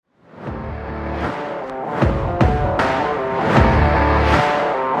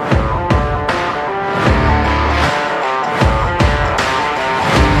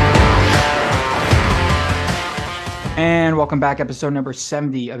And welcome back, episode number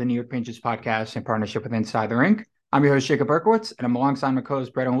 70 of the New York Rangers podcast in partnership with Inside the Rink. I'm your host, Jacob Berkowitz, and I'm alongside my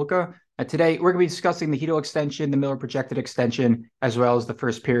co-host, Brett and Luca. And today, we're going to be discussing the Hito extension, the Miller projected extension, as well as the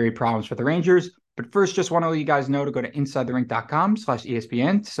first period problems for the Rangers. But first, just want to let you guys know to go to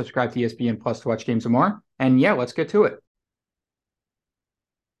InsideTheRink.com/ESPN to subscribe to ESPN Plus to watch games and more. And yeah, let's get to it.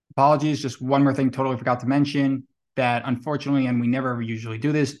 Apologies, just one more thing totally forgot to mention that unfortunately, and we never usually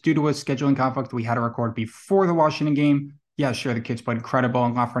do this, due to a scheduling conflict, we had to record before the Washington game. Yeah, sure, the kids played incredible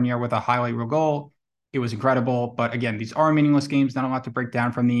in Lafreniere with a highlight reel goal. It was incredible. But again, these are meaningless games, not a lot to break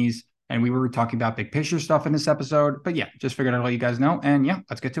down from these. And we were talking about big picture stuff in this episode. But yeah, just figured I'd let you guys know. And yeah,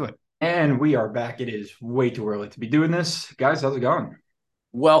 let's get to it. And we are back. It is way too early to be doing this. Guys, how's it going?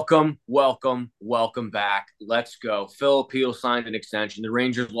 Welcome back. Let's go. Filipino signed an extension. The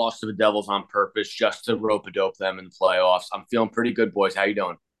Rangers lost to the Devils on purpose just to rope-a-dope them in the playoffs. I'm feeling pretty good, boys. How you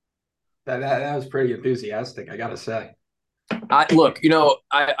doing? That was pretty enthusiastic, I gotta say. I've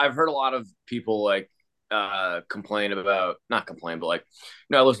heard a lot of people complain about, not complain, but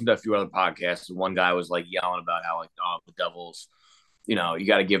I listened to a few other podcasts, and one guy was like yelling about how the Devils, you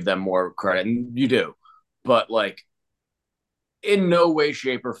got to give them more credit, and you do, but in no way,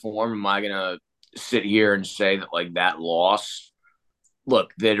 shape, or form am I gonna sit here and say that that loss.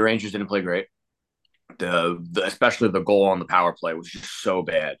 Look, the Rangers didn't play great. The especially the goal on the power play was just so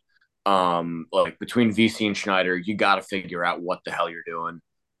bad. Between VC and Schneider, you got to figure out what the hell you're doing,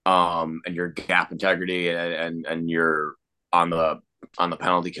 and your gap integrity and you're on the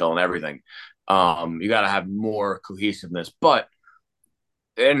penalty kill and everything. You got to have more cohesiveness, but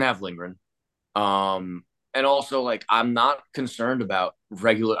they didn't have Lindgren. And also, I'm not concerned about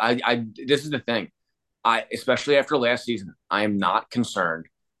regular. This is the thing. Especially after last season, I am not concerned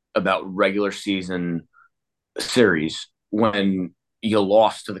about regular season series when you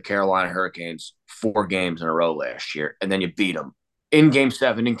lost to the Carolina Hurricanes 4 games in a row last year, and then you beat them in Game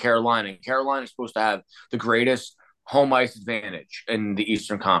 7 in Carolina. And Carolina is supposed to have the greatest home ice advantage in the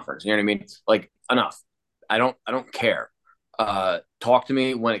Eastern Conference. You know what I mean? Enough. I don't care. Talk to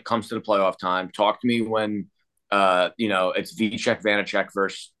me when it comes to the playoff time. Talk to me when it's Vitek Vanacek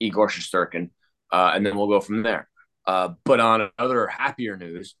versus Igor Shesterkin, and then we'll go from there. But on other happier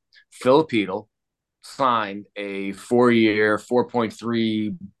news, Filipino signed a 4-year,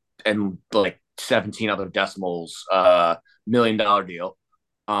 4.3 and 17 other decimals $1 million deal.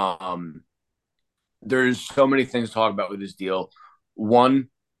 There's so many things to talk about with this deal. One,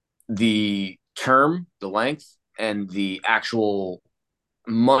 the term, the length, and the actual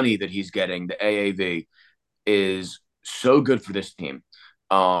money that he's getting, the AAV, is so good for this team.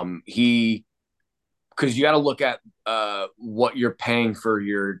 Because you got to look at what you're paying for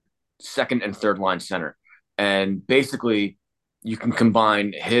your second and third line center, and basically you can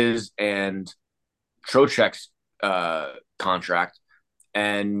combine his and Trocheck's contract,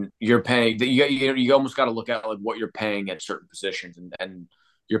 and you're paying that you almost got to look at what you're paying at certain positions, and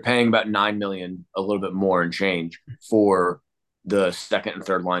you're paying about $9 million, a little bit more and change, for the second and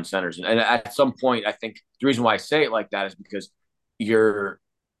third line centers. And at some point, I think the reason why I say it like that is because they're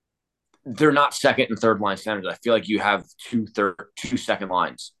not second and third line centers. I feel like you have two second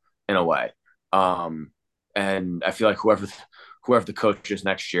lines in a way. And I feel like whoever the coach is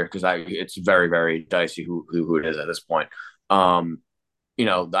next year, because it's very, very dicey who it is at this point.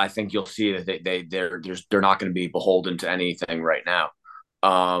 I think you'll see that they're not going to be beholden to anything right now.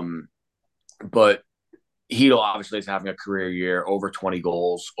 But Hedo obviously is having a career year, over 20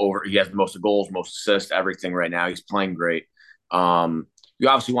 goals. He has the most goals, most assists, everything right now. He's playing great. You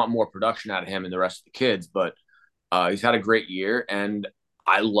obviously want more production out of him and the rest of the kids, but he's had a great year, and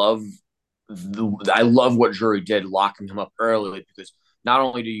I love what Drury did, locking him up early, because not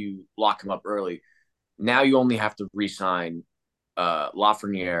only do you lock him up early, now you only have to re-sign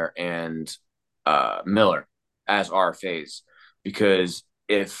Lafreniere and Miller as RFAs, because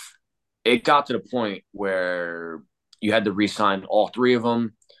if it got to the point where you had to re-sign all 3 of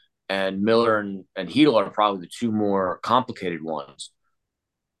them, and Miller and Hedl are probably the 2 more complicated ones,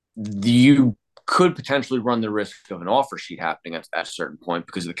 you could potentially run the risk of an offer sheet happening at a certain point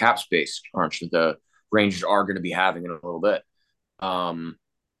because of the cap space crunch that the Rangers are going to be having in a little bit.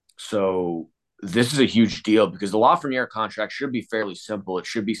 So this is a huge deal, because the Lafreniere contract should be fairly simple. It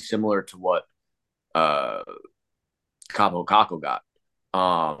should be similar to what Cabo Caco got.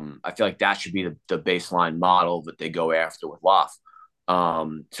 I feel like that should be the baseline model that they go after with Laf.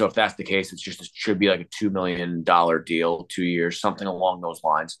 So if that's the case, it should be like a $2 million deal, 2 years, something along those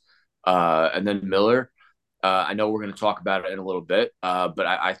lines. And then Miller, I know we're going to talk about it in a little bit, but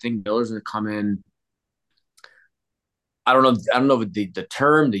I think Miller's going to come in. I don't know the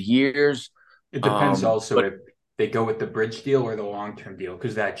term, the years. It depends also but if they go with the bridge deal or the long-term deal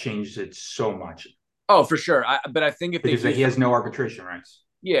because that changes it so much Oh, for sure. But I think if they because do he has something, no arbitration rights.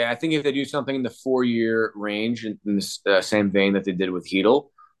 yeah, I think if they do something in the 4 year range in the same vein that they did with Heedle,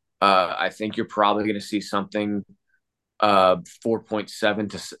 I think you're probably going to see something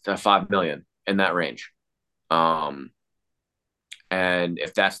 4.7 to 5 million in that range. Um, and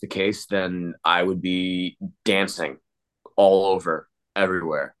if that's the case, then I would be dancing all over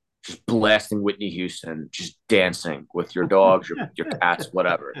everywhere, just blasting Whitney Houston, just dancing with your dogs, your cats,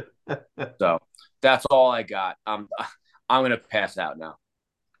 whatever. So that's all I got. I'm gonna pass out now.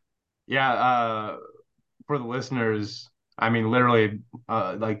 Yeah, for the listeners, I mean, literally,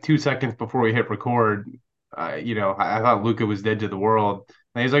 like 2 seconds before we hit record, I thought Luca was dead to the world.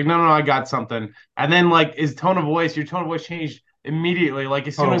 And he's like, no, no, I got something. And then, like, your tone of voice changed immediately. Like,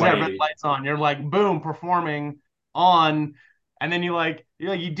 as soon Total as that red 180. light's on, you're like, boom, performing on. And then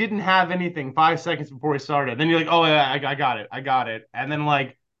you didn't have anything 5 seconds before we started. Then you're like, oh, yeah, I got it. I got it. And then,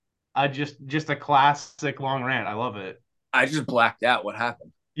 like, just a classic long rant. I love it. I just blacked out. What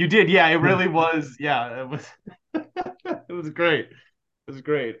happened? You did, yeah. It really was, yeah. It was, it was great. It was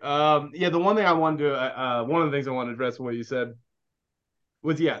great. Yeah. The one thing I wanted to, one of the things I wanted to address what you said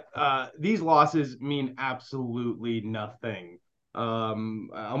was, yeah, these losses mean absolutely nothing. I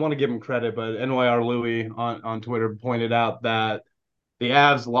want to give him credit, but NYR Louis on Twitter pointed out that the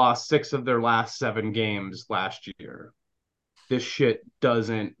Avs lost 6 of their last 7 games last year. This shit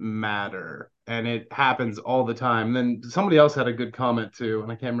doesn't matter. And it happens all the time. And then somebody else had a good comment too,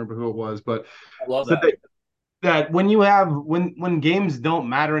 and I can't remember who it was, but I love said that. that when you have when games don't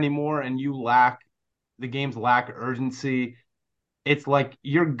matter anymore and the games lack urgency, it's like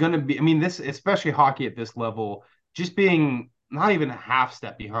you're gonna be. I mean, this especially hockey at this level, just being not even a half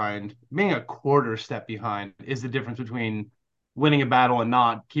step behind, being a quarter step behind is the difference between winning a battle and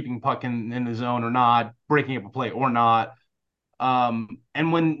not, keeping puck in the zone or not, breaking up a play or not.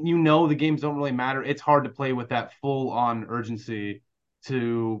 And when the games don't really matter, it's hard to play with that full on urgency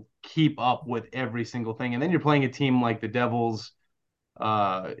to keep up with every single thing. And then you're playing a team like the Devils, who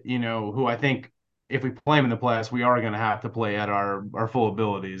I think if we play them in the playoffs, we are going to have to play at our full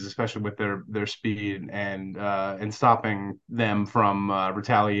abilities, especially with their speed and stopping them from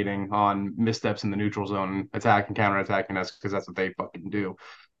retaliating on missteps in the neutral zone, attacking, counterattacking us because that's what they fucking do.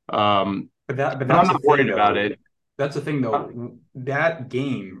 But But I'm that's the not thing worried about though. it. That's the thing Uh, though. That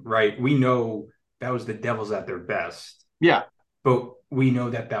game, right? We know that was the Devils at their best, yeah, but we know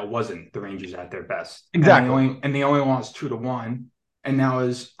that that wasn't the Rangers at their best, and exactly. they only lost 2-1, and now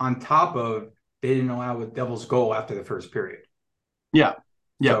is on top of they didn't allow the Devils goal after the first period. Yeah,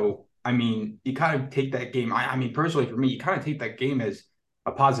 yeah. So I mean, you kind of take that game. I mean, personally for me, you kind of take that game as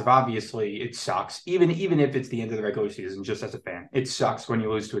a positive. Obviously, it sucks, even if it's the end of the regular season. Just as a fan, it sucks when you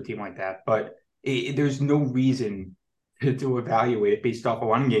lose to a team like that. But there's no reason to evaluate it based off of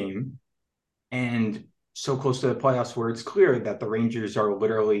one game and so close to the playoffs where it's clear that the Rangers are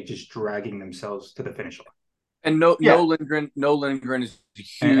literally just dragging themselves to the finish line. And no, Yeah, No Lindgren is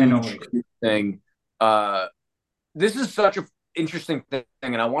a And no huge Lindgren. thing. Uh, this is such an interesting thing,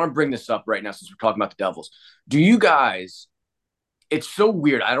 and I want to bring this up right now since we're talking about the Devils. Do you guys? It's so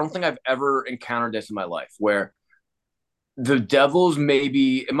weird. I don't think I've ever encountered this in my life where the Devils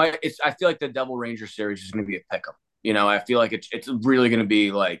maybe it might. It's. I feel like the Devil Ranger series is going to be a pick'em. I feel like it's really going to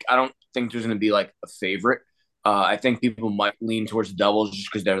be like I don't think there's going to be like a favorite. I think people might lean towards the Devils just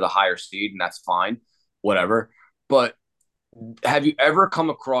because they're the higher seed, and that's fine, whatever. But have you ever come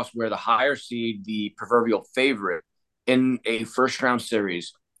across where the higher seed, the proverbial favorite in a first round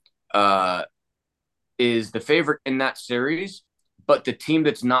series, uh, is the favorite in that series, but the team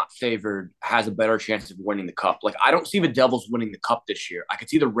that's not favored has a better chance of winning the cup? Like, I don't see the Devils winning the cup this year. I could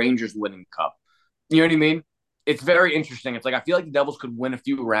see the Rangers winning the cup. You know what I mean? It's very interesting. It's like I feel like the Devils could win a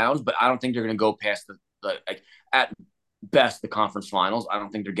few rounds, but I don't think they're going to go past the like at best the conference finals. I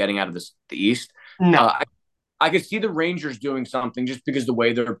don't think they're getting out of the East. no, I could see the Rangers doing something just because the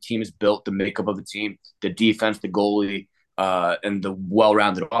way their team is built, the makeup of the team, the defense, the goalie, and the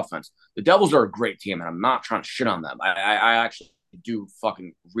well-rounded offense. The Devils are a great team, and I'm not trying to shit on them. I actually do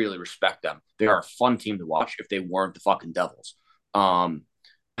fucking really respect them. They are a fun team to watch if they weren't the fucking Devils.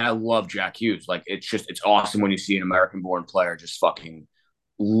 And I love Jack Hughes. Like it's awesome when you see an American-born player just fucking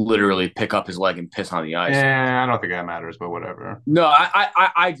literally pick up his leg and piss on the ice. I don't think that matters, but whatever. No,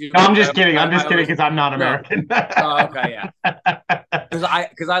 I do. No, I'm just kidding. I'm just I kidding always because I'm not no. American. Oh, okay, yeah.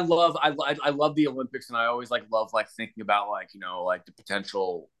 Because I love the Olympics and I always love thinking about like the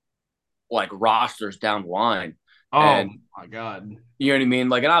potential like rosters down the line Oh and my God. you know what I mean,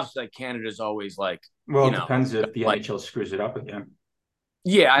 like, and obviously like, Canada's always like Well, it depends if the like NHL screws it up again.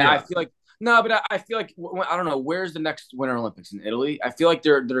 yeah, I Yeah. feel like No, but I feel like I don't know where's the next Winter Olympics in Italy. I feel like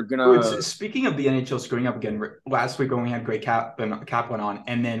they're It's, gonna. speaking of the NHL screwing up again, last week when we had Great Kaplan on,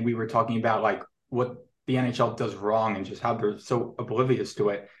 and then we were talking about like what the NHL does wrong and just how they're so oblivious to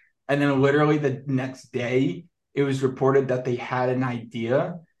it. And then literally the next day, it was reported that they had an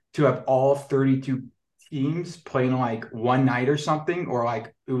idea to have all 32 teams playing like one night or something, or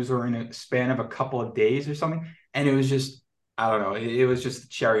like it was in a span of a couple of days or something. And it was just, I don't know, it was just the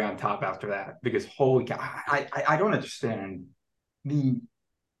cherry on top after that because holy cow, I don't understand the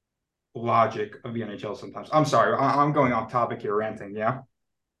logic of the NHL sometimes. I'm sorry, I'm going off topic here, ranting. Yeah.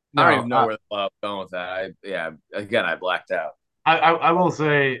 I don't No, even know where the hell I'm going with that. Again, I blacked out. I will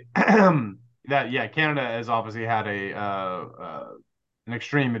say that yeah, Canada has obviously had a an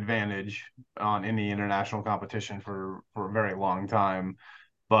extreme advantage on any international competition for a very long time.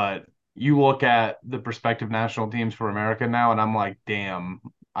 But you look at the prospective national teams for America now, and I'm like, damn,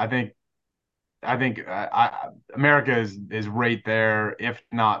 I think America is right there, if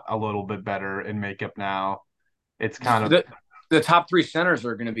not a little bit better in makeup now. It's kind of The top three centers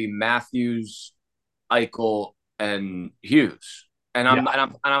are going to be Matthews, Eichel, and Hughes. And yeah,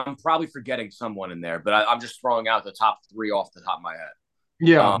 I'm probably forgetting someone in there, but I'm just throwing out the top three off the top of my head.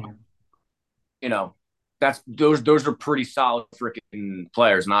 yeah. Um, you know, that's those are pretty solid freaking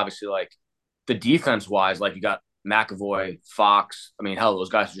players, and obviously like the defense wise, like you got McAvoy, Fox. I mean, hell, those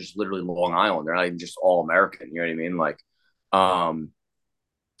guys are just literally Long Island. They're not even just all American. You know what I mean? Like, um,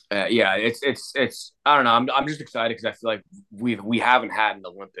 yeah, it's. I don't know. I'm just excited because I feel like we haven't had an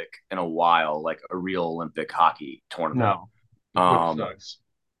Olympic in a while, like a real Olympic hockey tournament. No, which Um, sucks.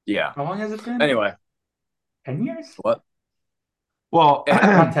 yeah. How long has it been? Anyway, 10 years? what? Well,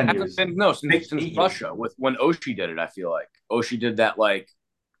 Not 10 Hasn't years. been no since 8 years. Russia with when Oshie did it. I feel like Oshie did that like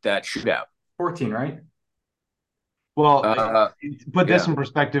that shootout. 14, right? well, Uh, to put this yeah, in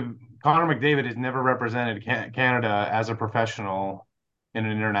perspective, Connor McDavid has never represented Canada as a professional in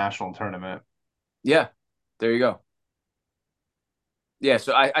an international tournament. yeah. There you go. Yeah,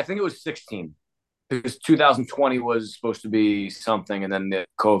 so I think it was 16 because 2020 was supposed to be something, and then the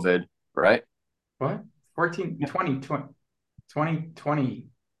COVID, right? What? 14, 2020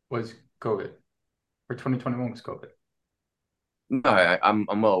 was COVID, or 2021 was COVID. No, I'm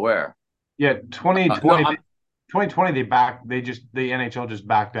well aware. Yeah, No, 2020, 2020 the NHL just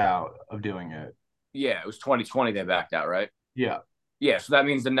backed out of doing it. yeah, it was 2020 they backed out, right? Yeah, Yeah, so that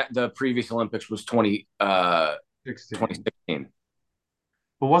means the previous Olympics was 16. 2016.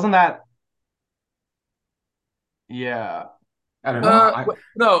 But wasn't that yeah. I don't know.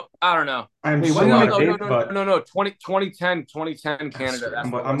 No, I don't know. I'm Wait, Well, when so did no, out of no, no, it, McDavid no, but no, no. 2010 Canada. That's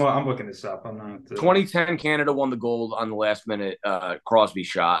what it was. I'm looking this up. I'm not. 2010 Canada won the gold on the last minute Crosby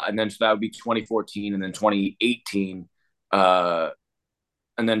shot, and then so that would be 2014, and then 2018, and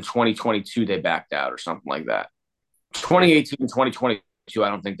then 2022 they backed out or something like that. 2018 and 2022, I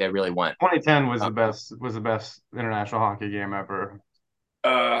don't think they really went. 2010 Uh, was the best international hockey game ever.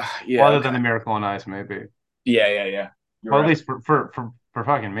 yeah, Well, other than okay, the Miracle on Ice, maybe. yeah. You're Well, at right. least for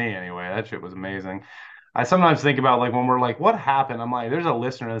fucking me anyway. That shit was amazing. I sometimes think about like when we're like, what happened? I'm like, there's a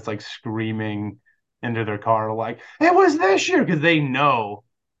listener that's like screaming into their car, like, it was this year, because they know.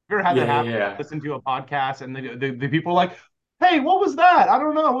 Have you ever had Yeah, that yeah, happen? yeah. Listen to a podcast and the people are like, hey, what was that? I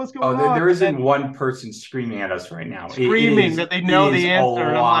don't know what's Oh, going on. there And isn't then one person screaming at us right now. screaming that they It know is the a answer.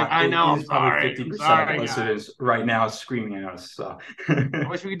 And I'm like, lot. I It know, is probably I'm 50% of the sorry, guys. listeners right now screaming at us. So. I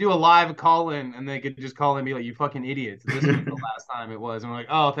wish we could do a live call in and they could just call in and be like, you fucking idiots. This was the last time it was. And we're like,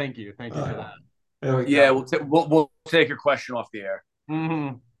 oh, thank you. Thank you for that. There we Yeah, go. we'll take your question off the air.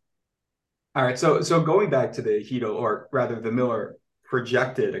 Mm-hmm. All right. So going back to the Hedo, or rather the Miller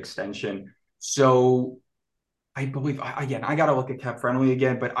projected extension. So I believe again, I gotta look at cap friendly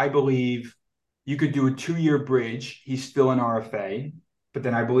again, but I believe you could do a 2-year bridge. He's still an RFA, but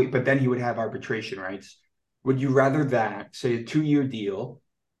then he would have arbitration rights. Would you rather that, say, a 2-year deal,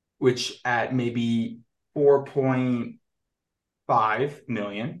 which at maybe 4.5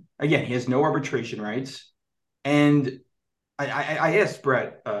 million, again, he has no arbitration rights. And I asked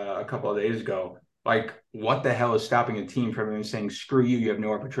Brett a couple of days ago, like, what the hell is stopping a team from even saying, screw you, you have no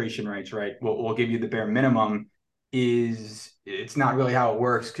arbitration rights, right? We'll give you the bare minimum. It's not really how it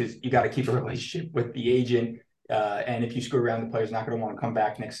works because you got to keep a relationship with the agent. And if you screw around, the player's not going to want to come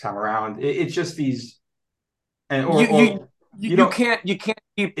back next time around. It's just these, and You or you you don't. can't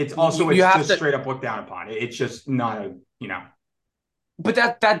keep It's also you it's have just to. straight up looked down upon. It's just not a But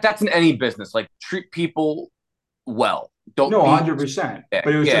that's in any business. Like treat people well. Don't No, be 100%. yeah,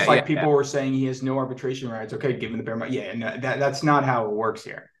 But it was yeah, just yeah, like yeah. people were saying he has no arbitration rights. Okay, give him the bare money. Yeah, and that's not how it works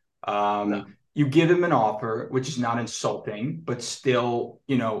here. No. you give him an offer, which is not insulting, but still,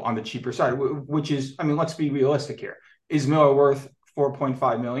 on the cheaper side, which is, I mean, let's be realistic here. Is Miller worth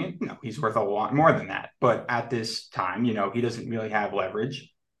 4.5 million? No, he's worth a lot more than that. But at this time, he doesn't really have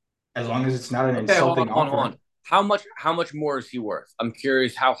leverage. As long as it's not an Okay, hold on, insulting hold on. offer. How much more is he worth? I'm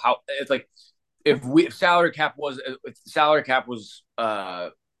curious how it's like if salary cap was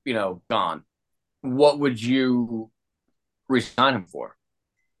gone, what would you resign him for?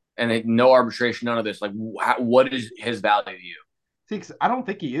 And no arbitration, none of this. Like, what is his value to you? I don't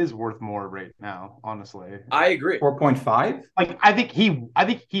think he is worth more right now, honestly. I agree. 4.5? Like I think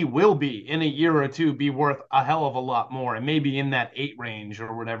he will be in a year or two be worth a hell of a lot more, and maybe in that 8 range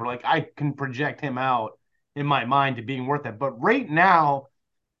or whatever. Like I can project him out in my mind to being worth it. But right now,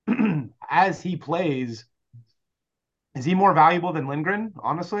 as he plays, is he more valuable than Lindgren?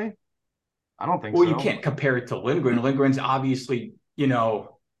 Honestly, I don't think Well, you so. can't compare it to Lindgren. Lindgren's obviously,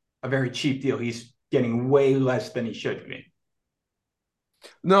 a very cheap deal. He's getting way less than he should be.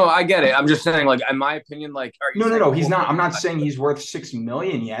 No, I get it. I'm just saying, like, in my opinion, like, are you No, no, saying no. He's four not. point I'm not five? saying he's worth 6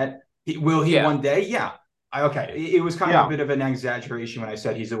 million yet. Will he Yeah, one day? Yeah. Okay. It was kind of a Yeah, bit of an exaggeration when I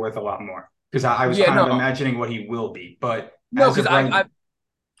said he's worth a lot more because I was yeah, kind of no, imagining what he will be. But no, as because of right, I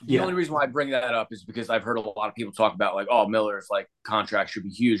the yeah. only reason why I bring that up is because I've heard a lot of people talk about like, oh, Miller's like contract should be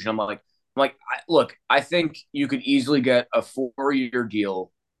huge, and look, I think you could easily get a 4-year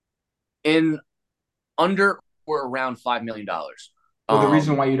deal in under or around $5 million. Well, the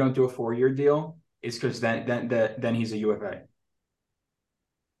reason Um, why you don't do a 4-year deal is because then he's a UFA.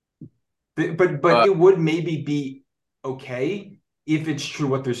 But uh, it would maybe be okay if it's true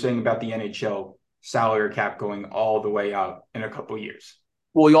what they're saying about the NHL salary cap going all the way up in a couple of years.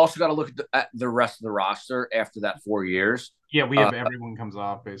 well, you also got to look at the rest of the roster after that 4 years. yeah, we Uh, have everyone comes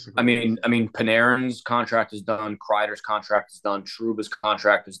off I basically. mean, I mean, Panarin's contract is done. Kreider's contract is done. Truba's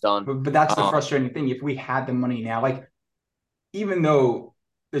contract is done. But that's the Um, frustrating thing. If we had the money now, like even though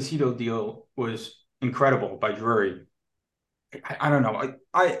the Cito deal was incredible by Drury, I don't know.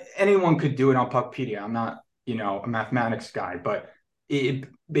 Anyone could do it on Puckpedia. I'm not, a mathematics guy, but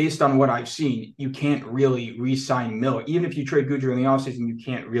based on what I've seen, you can't really re-sign Miller. Even if you trade Goodrow in the offseason, you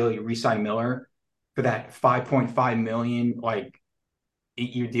can't really re-sign Miller for that 5.5 million like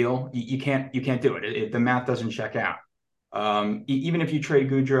 8-year deal. You can't do it. The math doesn't check out. Even if you trade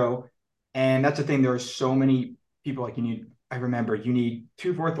Goodrow, and that's the thing. There are so many people like you need. I remember you need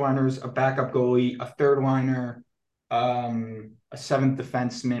 2 fourth liners, a backup goalie, a third liner, a seventh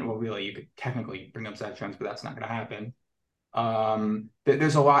defenseman. Well, really, you could technically bring up Zach Jones, but that's not going to happen.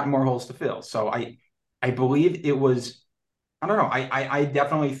 There's a lot more holes to fill. So I believe it was. I don't know. I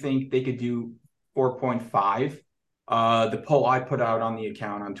definitely think they could do 4.5. The poll I put out on the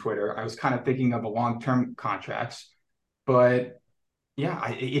account on Twitter, I was kind of thinking of a long-term contracts, but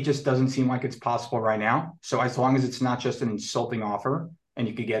yeah, it just doesn't seem like it's possible right now. So as long as it's not just an insulting offer and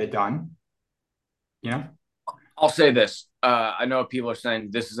you could get it done, you know. I'll say this. I know people are saying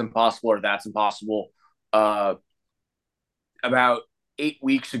this is impossible or that's impossible. Uh, about 8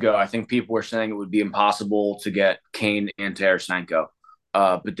 weeks ago, I think people were saying it would be impossible to get Kane and Tarasenko.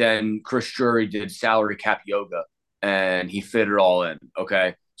 But then Chris Drury did salary cap yoga and he fit it all in.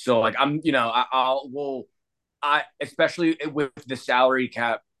 Okay. So like I especially with the salary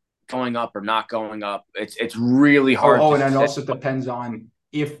cap going up or not going up, it's really hard Oh, to and it say. also depends on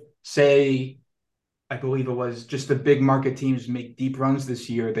if, say, I believe it was just the big market teams make deep runs this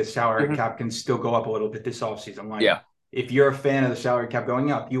year, the salary Mhm. cap can still go up a little bit this offseason. Like, Yeah. if you're a fan of the salary cap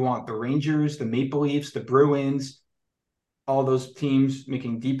going up, you want the Rangers, the Maple Leafs, the Bruins, all those teams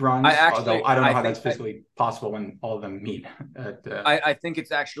making deep I runs. Although actually I don't know I how think that's physically possible when all of them meet. I think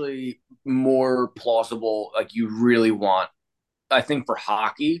it's actually more plausible. Like you really want, I think for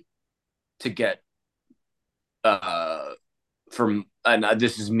hockey to get uh from, and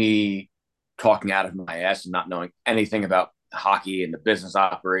this is me talking out of my ass and not knowing anything about hockey and the business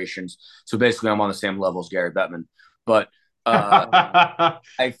operations. So basically, I'm on the same level as Gary Bettman. But I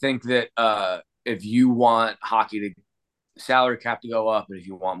think that if you want hockey to salary cap to go up, and if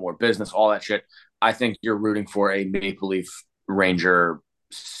you want more business, all that shit, I think you're rooting for a Maple Leaf Ranger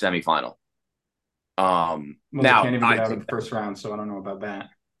semifinal. well, they Now can't even get I out of think the first round, so I don't know about that.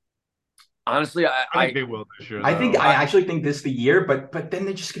 honestly, I think they will this year, I though. actually think this the year, but then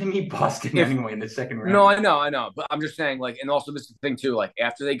they're just going to meet Boston if anyway in the second no, round. I know, but I'm just saying, like, and also this is the thing too, like,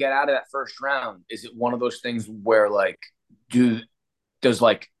 after they get out of that first round, is it one of those things where like, do does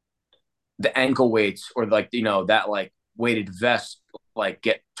like the ankle weights or like that like weighted vest like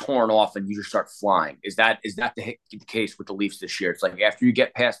get torn off and you just start flying? Is that the case with the Leafs this year? It's like after you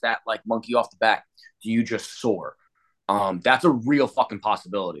get past that like monkey off the back, do you just soar? That's a real fucking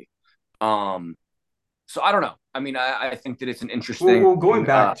possibility. So I don't know. I mean, I think that it's an Well, interesting going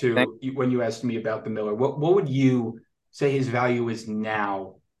back thing. to when you asked me about the Miller, what would you say his value is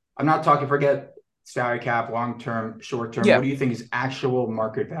now? I'm not talking, forget salary cap, long term, short term. What Yeah, do you think his actual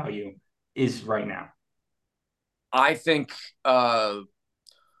market value is right now? I think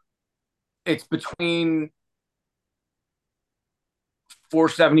it's between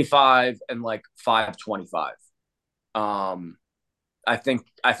 475 and like 525. Um, I think,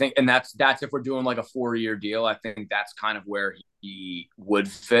 and that's if we're doing like a 4 year deal. I think that's kind of where he would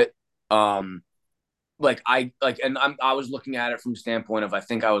fit. Um, and I was looking at it from the standpoint of I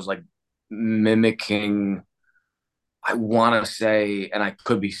think I was like mimicking. I want to say, and I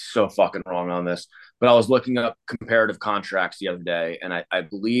could be so fucking wrong on this, but I was looking up comparative contracts the other day, and I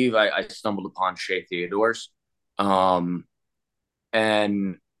believe I stumbled upon Shea Theodore's, um,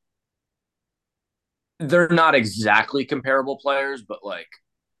 and they're not exactly comparable players, but like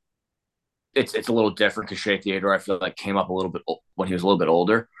it's a little different because Shea Theodore I feel like came up a little bit when he was a little bit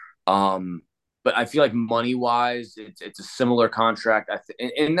older. Um, but I feel like money wise, it's a similar contract.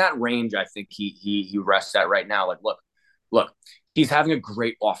 In that range, I think he rests at right now. Like, look, he's having a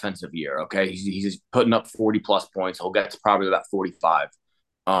great offensive year. Okay, he's putting up 40 plus points. He'll get to probably about 45.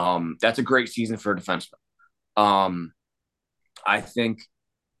 That's a great season for a defenseman. Um, I think,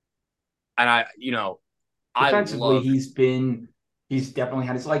 and I Defensively, love. he's definitely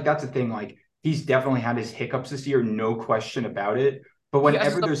had his, like, that's the thing, like he's definitely had his hiccups this year, no question about it. But He has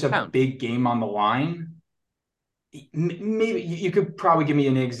his whenever up there's a and down. big game on the line, maybe you could probably give me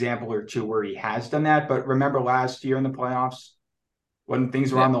an example or two where he has done that. But remember last year in the playoffs when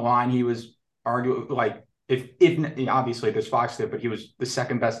things were Yeah, on the line, he was arguing like if obviously there's Fox there, but he was the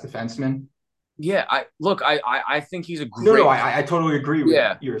second best defenseman. yeah. I think he's a No, great. I totally agree with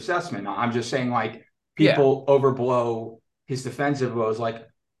Yeah, your assessment. I'm just saying like yeah. people overblow his defensive woes. Like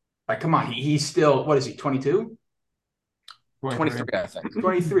come on, he's still what is he 22? 23. 23, I think.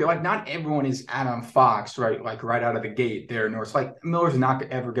 23. Like not everyone is Adam Fox, right? Like right out of the gate there, Norris. Like Miller's not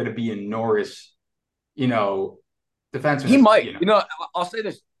ever going to be a Norris, you know, defenseman. He That's, might. I'll say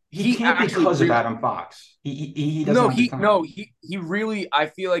this. he He can't actually because of really Adam Fox. He doesn't no, have the he time. no, he really I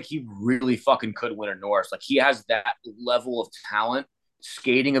feel like he really fucking could win a Norris. Like he has that level of talent,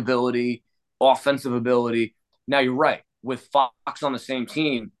 skating ability, offensive ability. Now you're right. With Fox on the same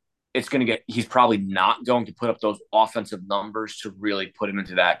team, he's probably not going to put up those offensive numbers to really put him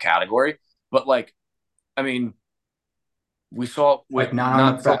into that category. But like, I mean, we saw with Like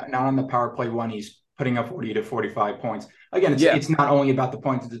not so not on the power play one, he's putting up 40 to 45 points. Again, yeah. it's not only about the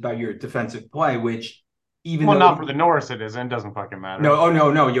points, it's about your defensive play, which even Well, though not for the Norris, it isn't. It doesn't fucking no, matter. oh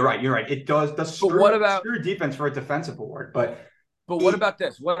no, you're right. You're right. It does But what about screw defense for a defensive award, but what it about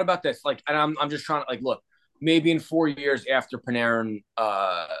this? What about this? Like, and I'm just trying to like look. Maybe in 4 years after Panarin,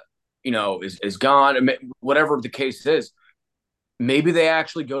 is gone, whatever the case is, maybe they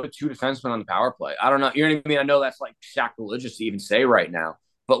actually go to two defensemen on the power play. I don't know. You know what I mean? I know that's like sacrilegious to even say right now,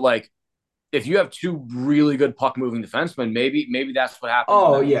 but like if you have two really good puck moving defensemen, maybe that's what happens. And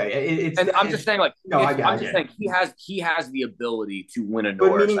oh then yeah, it's and I'm just saying like no, I'm I just get it. saying he has the ability to win a But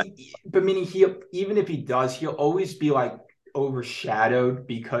Norris. meaning, but meaning he even if he does, he'll always be like overshadowed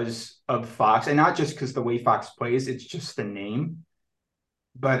because of Fox, and not just because the way Fox plays. It's just the name.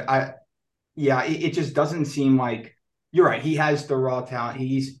 But yeah, it just doesn't seem like you're right. He has the raw talent.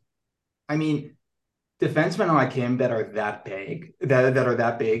 I mean, defensemen like him that are that big, that are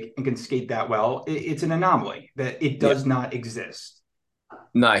that big and can skate that well. It's an anomaly that it Yeah. does not exist.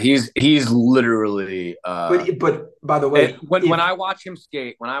 No, he's literally But by the it, way, when if I watch him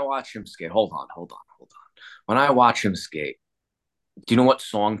skate, hold on. When I watch him skate, do you know what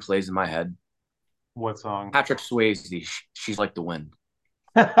song plays in my head? What song? Patrick Swayze, She's Like the Wind.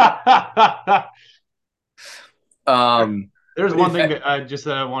 Um, There's but one if thing that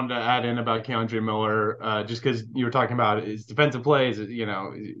I wanted to add in about Keandre Miller, just because you were talking about his defensive plays. Is oh he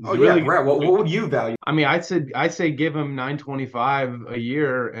yeah, really? Brett, what would you value? I mean, I'd say give him 925 a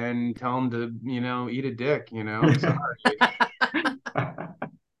year and tell him to eat a dick. I'm sorry.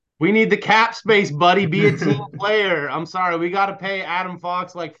 We need the cap space, buddy. Be a team player. I'm sorry. We got to pay Adam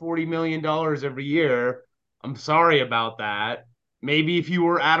Fox like $40 million every year. I'm sorry about that. Maybe if you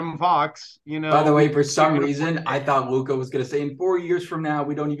were Adam Fox, By the we way, for give some you reason, I thought Luca was going to say in 4 years from now,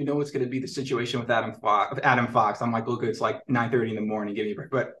 we don't even know what's going to be the situation with Adam Fox. I'm like, Luca, it's like 9:30 in the morning. Give me a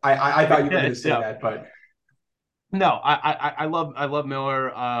break. But I thought you were going to say no, that. But no. I love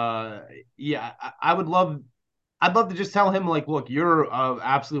Miller. Yeah, I'd love to just tell him like, look, you're an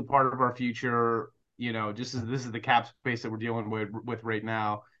absolute part of our future. Just as this is the cap space that we're dealing with right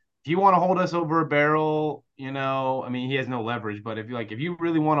now. if you want to hold us over a barrel, I mean, he has no leverage, but if you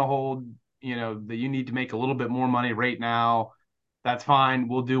really want to hold, that you need to make a little bit more money right now, that's fine.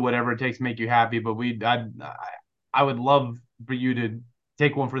 We'll do whatever it takes to make you happy. But I would love for you to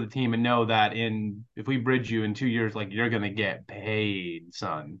take one for the team and know that if we bridge you in 2 years, like you're gonna get paid,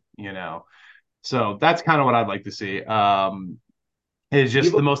 son. So that's kind of what I'd like to see. Is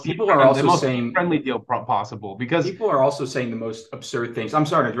just People people are the also most team saying friendly deal possible because people are also saying the most absurd things. I'm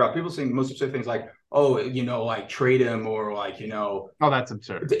sorry to interrupt. People saying the most absurd things like, oh, like trade him or like, oh, that's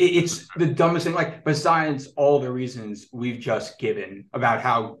absurd. That's it's absurd. the dumbest thing. Like, besides all the reasons we've just given about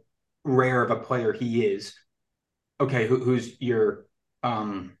how rare of a player he is. Okay, who's your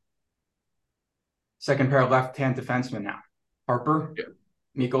second pair of left-hand defensemen now? Harper, Yeah.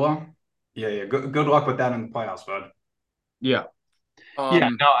 Mikola. Yeah. Good luck with that in the playoffs, bud. Yeah. Yeah,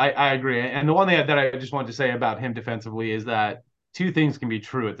 Um, no, I agree. And the one thing that I just want to say about him defensively is that two things can be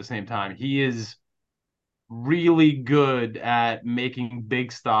true at the same time. He is really good at making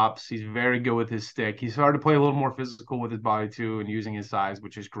big stops. He's very good with his stick. He's started to play a little more physical with his body too and using his size,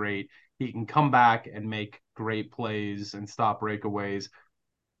 which is great. He can come back and make great plays and stop breakaways.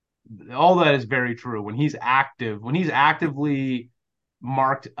 All that is very true. When he's actively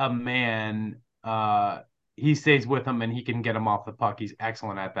marked a man, he stays with him and he can get him off the puck. He's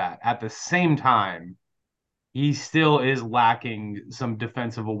excellent at that. At the same time, he still is lacking some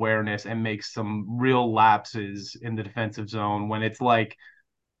defensive awareness and makes some real lapses in the defensive zone when it's like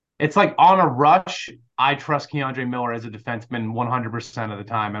on a rush. I trust Keandre Miller as a defenseman 100% of the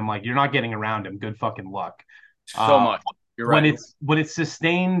time. I'm like, you're not getting around him. Good fucking luck. so Uh, much. You're when right. it's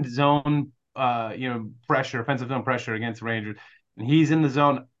sustained zone, pressure, offensive zone pressure against Rangers, and he's in the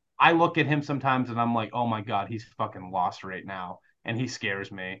zone, I look at him sometimes and I'm like, oh my god, he's fucking lost right now, and he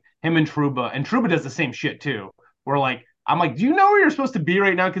scares me. Him and Truba does the same shit too. We're like, I'm like, do you know where you're supposed to be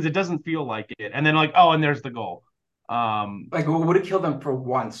right now? Because it doesn't feel like it. And then like, oh, and there's the goal. Like, would it kill them for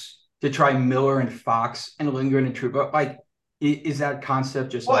once to try Miller and Fox and Lindgren and Trouba? Like, is that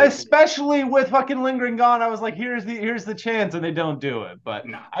concept just Well, like especially with fucking lingering gone, I was like, here's the chance, and they don't do it. But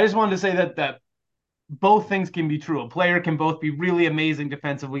no? I just wanted to say that both things can be true. A player can both be really amazing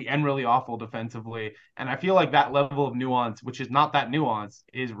defensively and really awful defensively. And I feel like that level of nuance, which is not that nuance,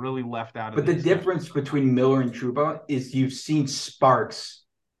 is really left out of But the the discussion. difference between Miller and Trouba is you've seen sparks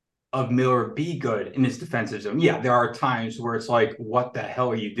of Miller be good in his defensive zone. Yeah, there are times where it's like, what the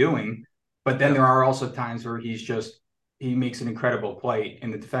hell are you doing? But then Yeah. there are also times where he makes an incredible play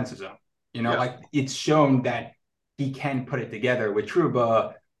in the defensive zone. Yeah. Like it's shown that he can put it together with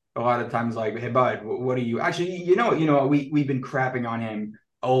Trouba. A lot of times, like, hey, bud, what are you actually? We've been crapping on him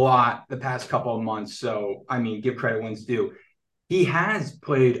a lot the past couple of months. So I mean, give credit when it's due. He has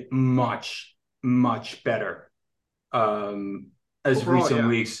played much, much better um, as Overall, recent yeah.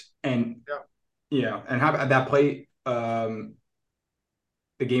 weeks. And Yeah. yeah, and how about that play? The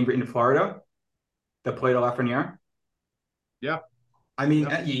game in Florida, the play to Lafreniere. Yeah. I mean,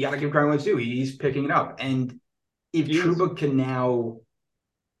 Yeah. you got to give credit when it's due. He's picking it up, and if He is. Truba can now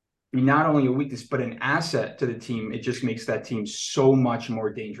be not only a weakness but an asset to the team, it just makes that team so much more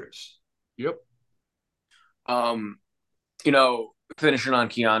dangerous. Yep. Um, finishing on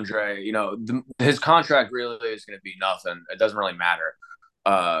Keandre, his contract really is going to be nothing. It doesn't really matter.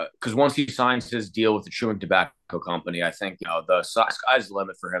 Because once he signs his deal with the Chewing Tobacco Company, I think the sky's the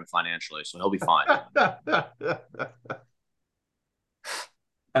limit for him financially, so he'll be fine.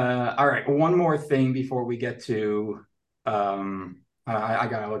 All right, one more thing before we get to I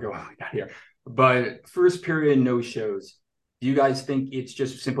gotta look at what I got here. But first period no shows. Do you guys think it's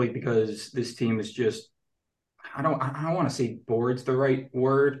just simply because this team is just I don't want to say bored's the right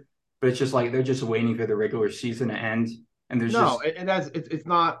word, but it's just like they're just waiting for the regular season to end, and there's No, just and that's it's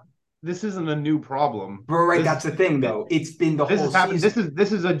not. This isn't a new problem. but right. This That's the thing, this, though. It's been the this whole has happened. season.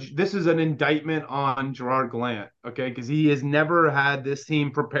 This is an indictment on Gerard Gallant, okay? Because he has never had this team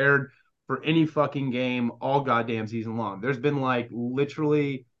prepared for any fucking game all goddamn season long. There's been like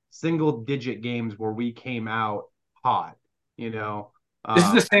literally single digit games where we came out hot, you know. This is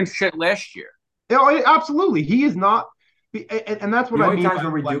Um, the same shit last year. absolutely, he is not, and that's what The I only mean times by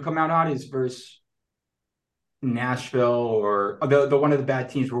where we like. do come out hot is versus Nashville or the one of the bad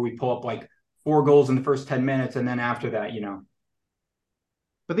teams where we pull up like 4 goals in the first 10 minutes, and then after that,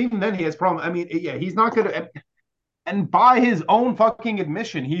 But even then, he has problems. I mean, yeah, he's not going to. And by his own fucking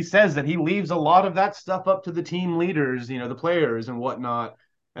admission, he says that he leaves a lot of that stuff up to the team leaders, the players and whatnot,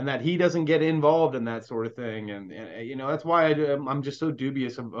 and that he doesn't get involved in that sort of thing. And that's why I'm just so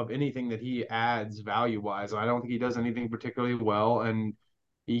dubious of anything that he adds value wise. I don't think he does anything particularly well. And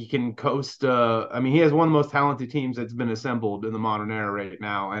He can coast. I mean, he has one of the most talented teams that's been assembled in the modern era right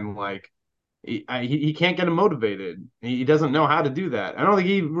now, and like he can't get him motivated. He doesn't know how to do that. I don't think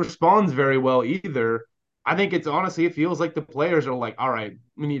he responds very well either. I think it's honestly, it feels like the players are like, all right,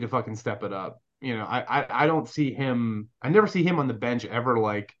 we need to fucking step it up. I don't see him. I never see him on the bench ever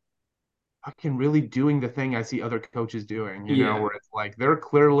like fucking really doing the thing I see other coaches doing. Yeah. Where it's like they're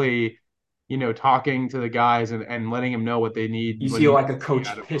clearly, talking to the guys and letting them know what they You need, what see he needs like a to see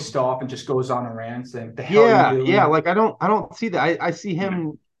out coach of pissed them. off and just goes on a rant saying, "The hell are you Yeah, doing?" like I don't see that. I see Yeah.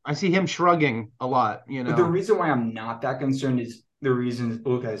 him shrugging a lot, you But the know. reason why I'm not that concerned is the reason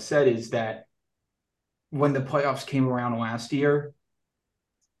Luke has said is that when the playoffs came around last year,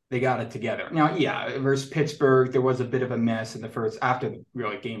 they got it together. Now, yeah, versus Pittsburgh, there was a bit of a mess in the first after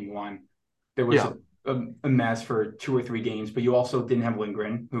really game one. There was Yeah. a mess for 2 or 3 games, but you also didn't have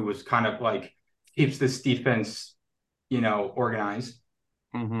Lindgren, who was kind of like keeps this defense, organized.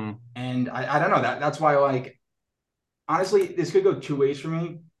 Hmm. And I don't know that's why like honestly this could go 2 ways for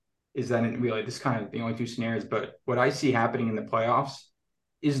me. Is that really this kind of the only two scenarios? But what I see happening in the playoffs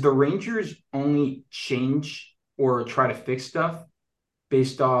is the Rangers only change or try to fix stuff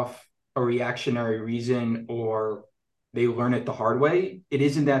based off a reactionary reason or they learn it the hard way. It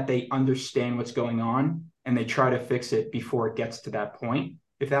isn't that they understand what's going on and they try to fix it before it gets to that point,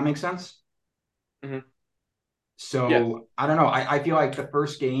 if that makes sense. Mm-hmm. Yes. So I don't know. I feel like the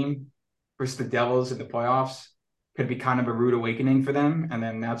first game versus the Devils in the playoffs could be kind of a rude awakening for them. And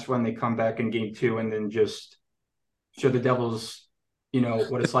then that's when they come back in game two and then just show the Devils,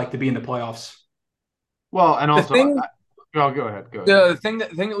 what it's like to be in the playoffs. Well, and The also, thing, oh, go ahead, go ahead. the thing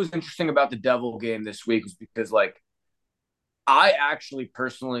that was interesting about the Devil game this week was because like I actually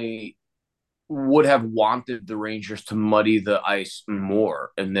personally would have wanted the Rangers to muddy the ice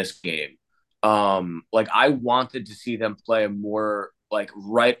more in this game. Like I wanted to see them play more like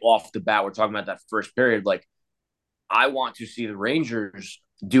right off the bat. We're talking about that first period. Like I want to see the Rangers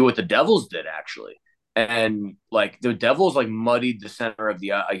do what the Devils did actually. And like the Devils like muddied the center of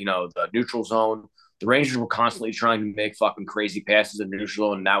the neutral zone. The Rangers were constantly trying to make fucking crazy passes in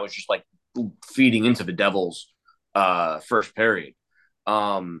neutral, and that was just like feeding into the Devils first period.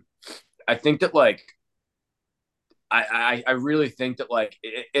 Um I think that like I really think that like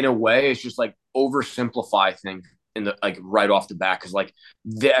in a way it's just like oversimplify things in the like right off the bat because like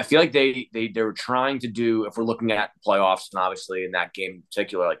I feel like they were trying to do if we're looking at playoffs and obviously in that game in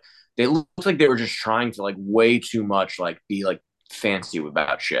particular like they looked like they were just trying to like way too much like be like fancy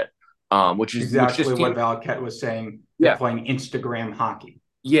about shit which this Exactly what team Valquette was saying. They're yeah playing Instagram hockey,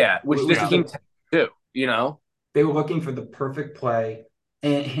 which this which is Yeah. team the too you know they were looking for the perfect play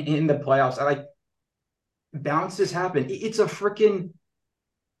in the playoffs. I like bounces happen. It's a freaking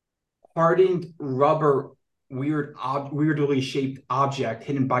hardened rubber, weirdly shaped object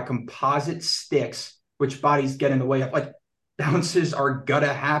hidden by composite sticks, which bodies get in the way of. Like bounces are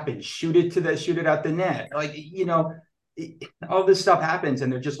gonna happen. Shoot it at the net. Like all this stuff happens,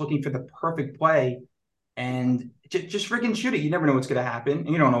 and they're just looking for the perfect play. And just freaking shoot it. You never know what's going to happen. And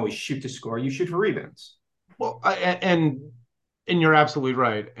you don't always shoot to score. You shoot for rebounds. Well, and you're absolutely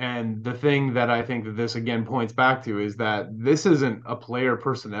right. And the thing that I think that this again points back to is that this isn't a player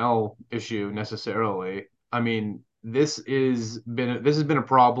personnel issue necessarily. I mean, this has been a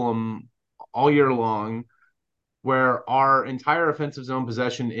problem all year long where our entire offensive zone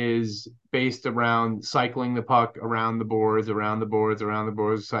possession is based around cycling the puck around the boards, around the boards, around the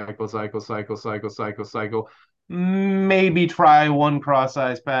boards, cycle, cycle, cycle, cycle, cycle, cycle. Maybe try one cross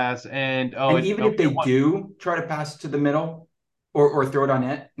ice pass, and oh, And it even no, if they it was do try to pass it to the middle or throw it on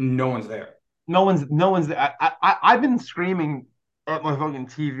net, no one's there. no one's. I've been screaming at my fucking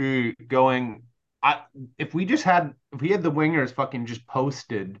TV, going, I if we had the wingers fucking just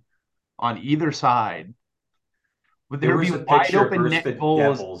posted on either side, would There there was be a wide picture open versus net the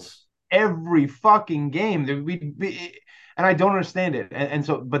goals Devils. every fucking game. There would be, and I don't understand it. And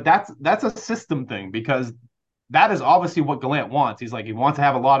so, but that's a system thing because that is obviously what Gallant wants. He wants to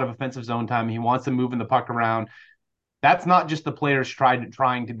have a lot of offensive zone time. He wants to move in the puck around. That's not just the players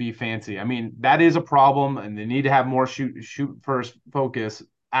trying to be fancy. I mean, that is a problem, and they need to have more shoot first focus.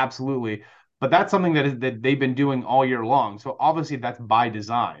 Absolutely. But that's something that they've been doing all year long. So obviously that's by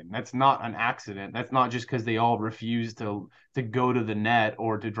design. That's not an accident. That's not just because they all refuse to go to the net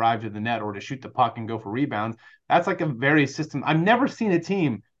or to drive to the net or to shoot the puck and go for rebounds. That's like a very system. I've never seen a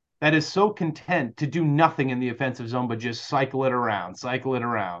team that is so content to do nothing in the offensive zone but just cycle it around, cycle it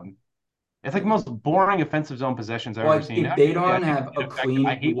around. It's like the most boring offensive zone possessions I've ever Like seen. Yeah, I think it's ineffective.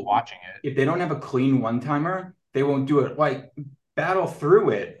 I hate watching it. if they don't have a clean one timer, they won't do it. Like battle through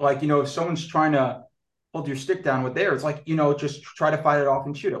it. Like if someone's trying to hold your stick down with theirs. Like, just try to fight it off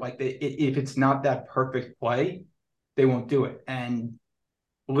and shoot it. Like, if it's not that perfect play, they won't do it. And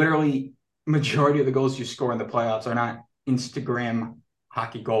literally, majority of the goals you score in the playoffs are not Instagram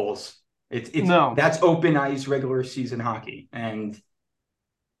hockey goals. It's No. that's open ice regular season hockey. And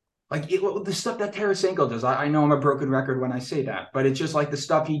like the stuff that Tarasenko does, I know I'm a broken record when I say that, but it's just like the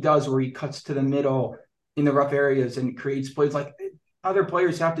stuff he does where he cuts to the middle in the rough areas and creates plays. Like other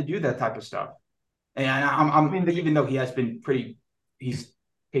players have to do that type of stuff. And I mean, even though he has been he's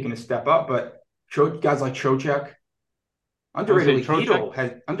taken a step up, but guys like Trocheck, I would say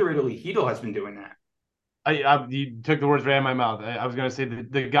underratedly Hedel has been doing that. You took the words right out of my mouth. I was going to say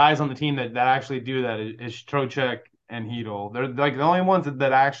the guys on the team that actually do that is Trocheck and Hedel. They're like the only ones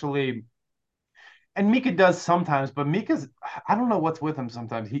that actually. And Mika does sometimes, but Mika's I don't know what's with him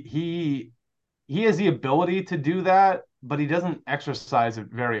sometimes. He has the ability to do that, but he doesn't exercise it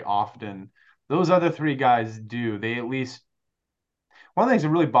very often. Those other three guys do. They at least one of the things that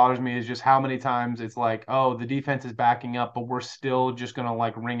really bothers me is just how many times it's like, oh, the defense is backing up, but we're still just going to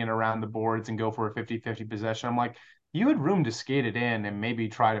like ring it around the boards and go for a 50-50 possession. I'm like, you had room to skate it in and maybe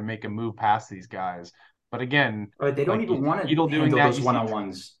try to make a move past these guys. But again, Right, they don't like even want Beetle to doing handle that, those you see,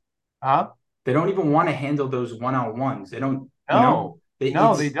 one-on-ones. huh? They don't even want to handle those one-on-ones. They don't, No, no, they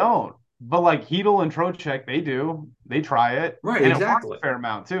it's don't. But like Hedel and Trocheck, they do. They try it, right, and it works exactly. a fair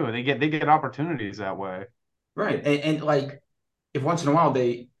amount too. They get opportunities that way. Right. And like if once in a while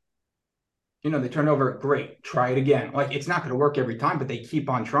they turn over, great, try it again. Like it's not going to work every time, but they keep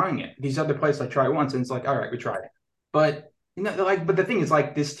on trying it. These other players like try it once and it's like, all right, we tried it. But but the thing is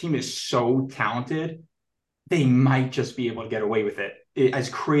like this team is so talented, they might just be able to get away with it. As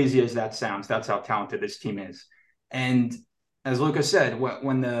crazy as that sounds, that's how talented this team is. And as Lucas said,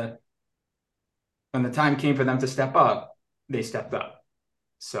 when the time came for them to step up, they stepped up.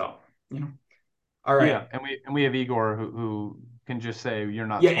 So, all right. Yeah, and we have Igor who can just say you're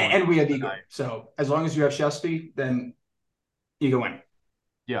not Yeah, scoring and we have Igor. tonight. So as long as you have Shesty, then you go in.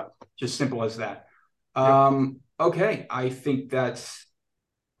 Yeah. Just simple as that. Yep. Okay, I think that's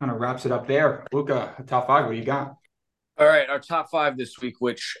kind of wraps it up there. Luca, top five, what do you got? All right, our top five this week,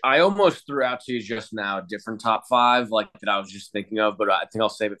 which I almost threw out to you just now, a different top five, like that I was just thinking of, but I think I'll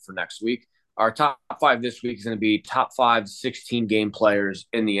save it for next week. Our top five this week is going to be top five 16 game players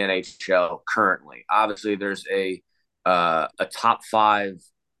in the NHL currently. Obviously, there's a top five.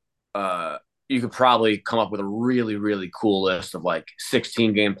 You could probably come up with a really, really cool list of like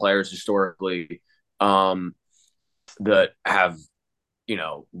 16 game players historically that have, you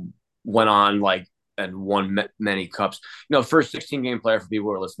know, went on like and won many cups. First 16 game player for people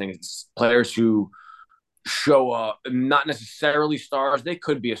who are listening is players who show up, not necessarily stars. They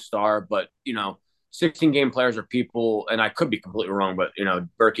could be a star, but 16 game players are people, and I could be completely wrong, but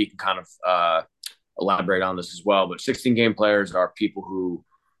Berkey can kind of elaborate on this as well. But 16 game players are people who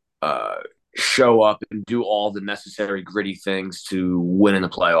show up and do all the necessary gritty things to win in the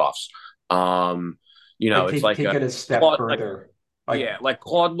playoffs. Like It's take like it a step further. yeah, like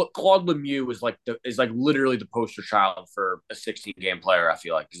Claude Lemieux is like literally the poster child for a 16 game player. I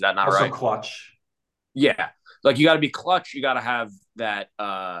feel like, is that not also right? clutch. Yeah, like you got to be clutch. You got to have that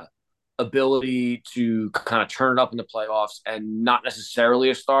ability to kind of turn it up in the playoffs, and not necessarily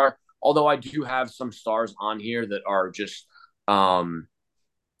a star. Although I do have some stars on here that are just,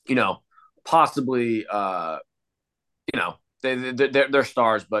 possibly, they're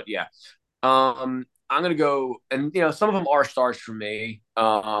stars. But yeah, I'm gonna go, and some of them are stars for me,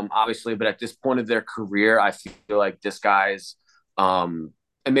 obviously. But at this point of their career, I feel like this guy's,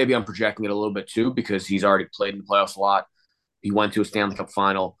 and maybe I'm projecting it a little bit too because he's already played in the playoffs a lot. He went to a Stanley Cup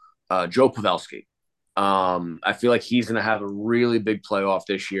final. Joe Pavelski. I feel like he's gonna have a really big playoff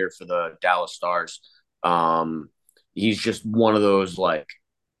this year for the Dallas Stars. He's just one of those like,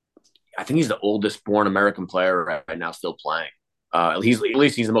 I think he's the oldest born American player right now still playing. At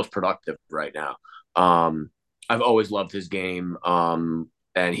least he's the most productive right now. I've always loved his game,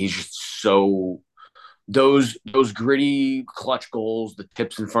 and he's just so those gritty clutch goals, the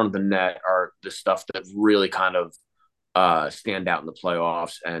tips in front of the net are the stuff that really kind of stand out in the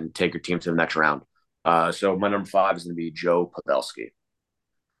playoffs and take your team to the next round. So my number five is going to be Joe Pavelski.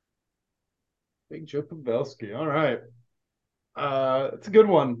 Big Joe Pavelski. All right. It's a good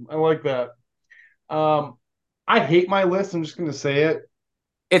one. I like that. I hate my list. I'm just going to say it.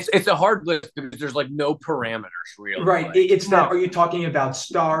 It's a hard list because there's like no parameters really. Right. Like, It's not, are you talking about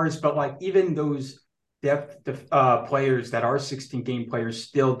stars, but like even those depth players that are 16 game players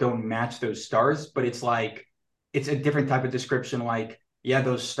still don't match those stars, but it's like, it's a different type of description. Like, yeah,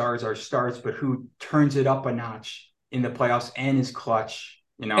 those stars are stars, but who turns it up a notch in the playoffs and is clutch,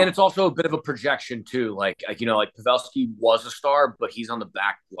 And it's also a bit of a projection too. Like Pavelski was a star, but he's on the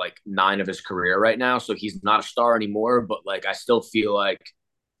back like 9 of his career right now, so he's not a star anymore. But like, I still feel like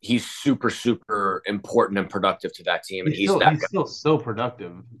he's super, super important and productive to that team, and he's that he's guy. still so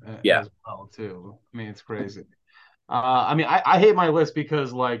productive Yeah, as well too. I mean, it's crazy. I mean, I hate my list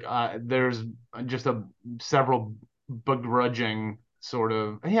because like there's just several begrudging sort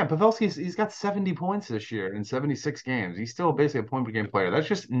of. Yeah, Pavelski's he's got 70 points this year in 76 games. He's still basically a point per game player. That's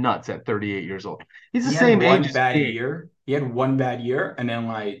just nuts at 38 years old. He's the He had same age one as bad me. year. He had one bad year, and then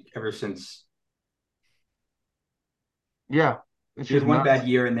like ever since Yeah, it's he had just one nuts. bad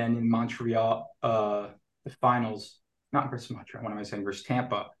year, and then in Montreal, the finals, not versus Montreal. What am I saying? Versus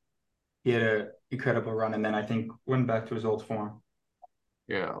Tampa, he had an incredible run, and then I think went back to his old form.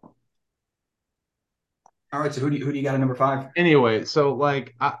 Yeah. All right, so who do you got at number 5? Anyway, so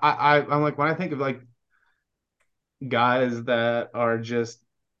like I'm like when I think of like guys that are just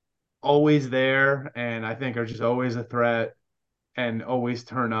always there and I think are just always a threat and always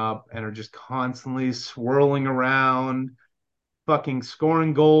turn up and are just constantly swirling around, fucking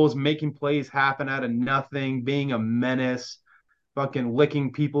scoring goals, making plays happen out of nothing, being a menace, fucking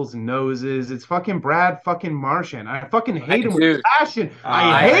licking people's noses. It's fucking Brad fucking Martian. I fucking hate him with dude, passion.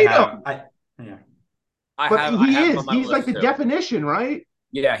 I I hate have him. yeah. But I he have him on is. my He's like list the too. definition, right?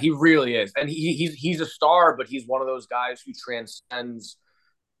 Yeah, he really is, and he's a star, but he's one of those guys who transcends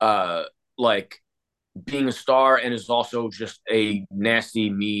uh like being a star and is also just a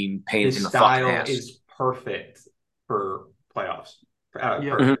nasty, mean pain His in the fucking style ass. is perfect for playoffs. Yeah.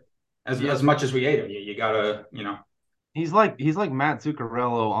 Mhm. Perfect. Yeah. As much as we hate him, you gotta He's like Matt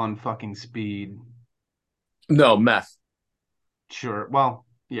Zuccarello on fucking speed. No, meth. Sure. Well,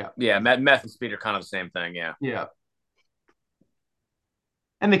 yeah. Yeah, meth and speed are kind of the same thing. Yeah, Yeah.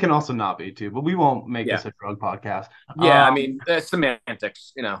 And they can also not be too, but we won't make yeah, this a drug podcast. yeah. I mean, that's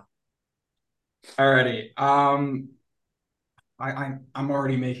semantics, you know. Alrighty. I'm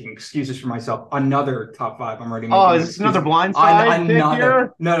already making excuses for myself. Another top 5. I'm already Oh, making is this another excuses. blind side pick Another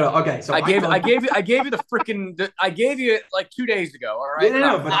here? no. Okay, so I gave you the freaking. I gave you it like 2 days ago. All yeah, right,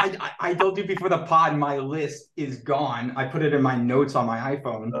 no, but I told you before the pod my list is gone. I put it in my notes on my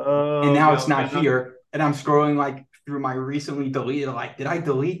iPhone, and Oh, now okay, it's not okay. here. And I'm scrolling like through my recently deleted. Like, did I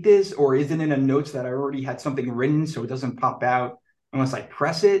delete this, or is it in a notes that I already had something written so it doesn't pop out unless I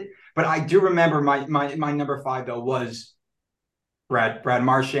press it? But I do remember my number 5 though was Brad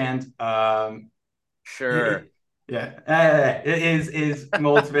Marchand. sure. Yeah, it is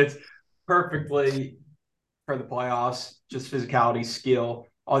Moldsmith's perfectly for the playoffs, just physicality, skill,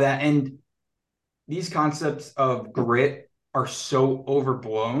 all that. And these concepts of grit are so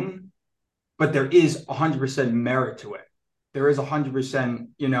overblown, but there is 100% merit to it. There is 100%,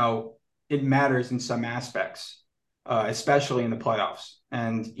 it matters in some aspects, especially in the playoffs.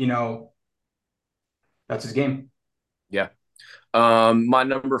 And, that's his game. Yeah. My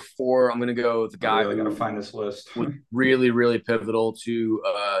number 4, I'm gonna go with the I guy really got to who find this list. was really, really pivotal to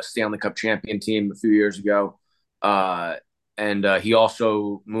Stanley Cup champion team a few years ago. And he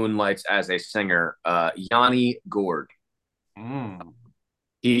also moonlights as a singer, Yanni Gord. Mm.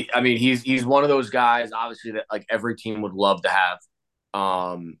 I mean, he's one of those guys, obviously, that like every team would love to have.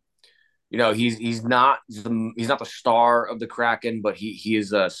 He's not the star of the Kraken, but he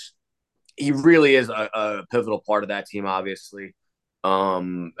really is a pivotal part of that team, obviously.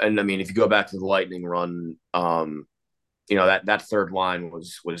 And I mean, if you go back to the Lightning run, that third line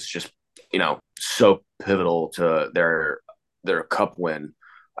was just so pivotal to their cup win.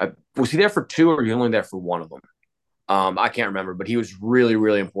 Was he there for 2 or was he only there for one of them? I can't remember, but he was really,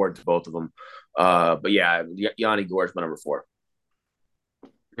 really important to both of them. But yeah, Yanni Gore's my number 4.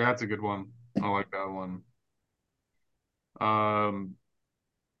 Yeah, that's a good one. I like that one. Um,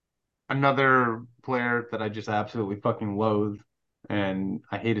 Another player that I just absolutely fucking loathe, and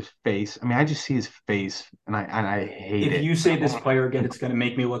I hate his face. I mean, I just see his face, and I hate If it. you say this player again, it's going to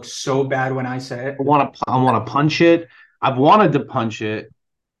make me look so bad when I say it. I want to punch it. I've wanted to punch it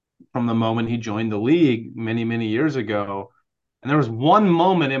from the moment he joined the league many, many years ago. And there was one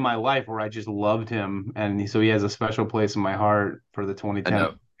moment in my life where I just loved him, and so he has a special place in my heart for the I 2010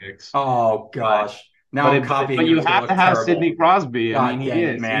 know. picks. Oh But gosh. Now I'm copying you. you It's gonna have to look have Sidney terrible. Crosby. I mean, God he dang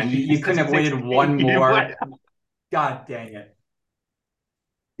it, is. man. You He's couldn't have a waited 16 one game more. player. God dang it.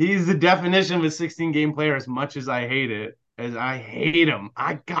 He's the definition of a 16 game player as much as I hate it. As I hate him.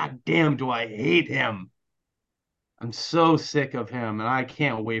 Goddamn do I hate him. I'm so sick of him, and I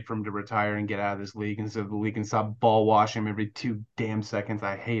can't wait for him to retire and get out of this league, and so the league can stop ball washing him every 2 damn seconds.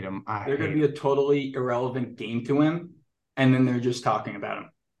 I hate him. I They're gonna hate be him. a totally irrelevant game to him, and then they're just talking about him.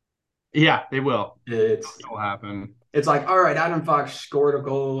 Yeah, they will. It's It'll happen. It's like, all right, Adam Fox scored a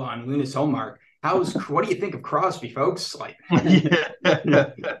goal on Lunas Homework. What do you think of Crosby, folks? Like,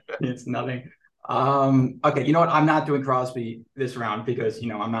 Yeah. it's nothing. Okay, you know what? I'm not doing Crosby this round because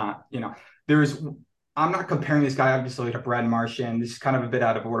I'm not, there's I'm not comparing this guy obviously to Brad Marchand. This is kind of a bit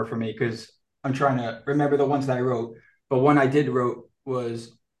out of order for me because I'm trying to remember the ones that I wrote. But one I did wrote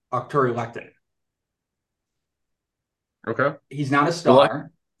was Artturi Lehkonen. Okay. He's not a You like?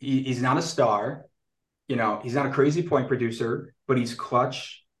 star. He's not a star. He's not a crazy point producer, but he's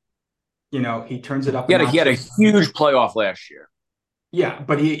clutch. He turns it up He a had a, he notch. had a huge playoff last year. Yeah,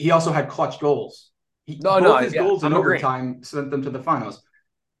 but he also had clutch goals. No, Both no, his yeah, goals in I'm agreeing. overtime sent them to the finals.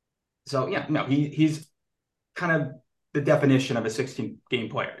 So yeah, no, he's kind of the definition of a 16 game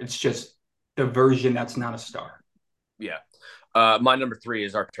player. It's just the version that's not a star. Yeah. My number three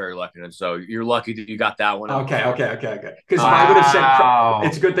is Artturi Lehkonen. So you're lucky that you got that one at Okay, before. okay. Because if I would have said, Wow.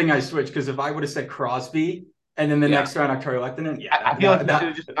 it's a good thing I switched. Because if I would have said Crosby and then the Yeah, next round Artturi Lehkonen, yeah, I feel like you should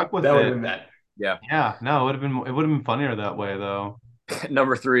have just stuck with that would have it. been bad. yeah. Yeah, no, it would have been funnier that way though.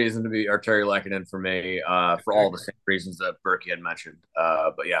 Number three is going to be Artturi Lehkonen for me, for all the same reasons that Berkey had mentioned.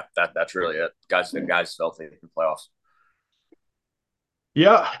 But yeah, that's really it. Guys filthy in the playoffs.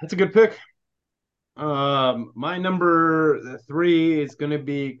 Yeah, that's a good pick. My number three is gonna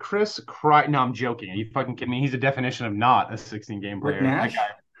be Chris Cry. No, I'm joking. Are you fucking kidding me? He's a definition of not a 16 game Rick player. That guy, Nash.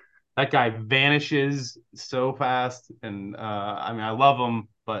 that guy vanishes so fast, and I mean, I love him,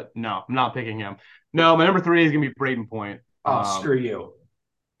 but no, I'm not picking him. No, my number three is gonna be Braden Point. Oh, screw you.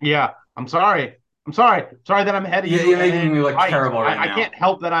 Yeah, I'm sorry. I'm sorry that I'm ahead of Yeah, you you're and making me look right. terrible right I now. can't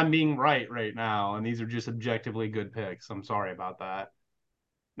help that I'm being right now, and these are just objectively good picks. I'm sorry about that.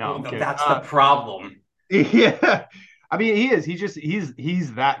 No, Well, I'm kidding. that's the problem. Yeah. I mean, he is.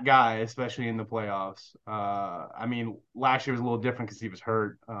 He's that guy, especially in the playoffs. I mean, last year was a little different because he was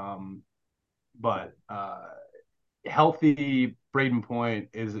hurt. But healthy Braden Point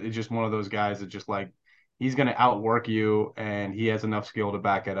is just one of those guys that just like he's going to outwork you, and he has enough skill to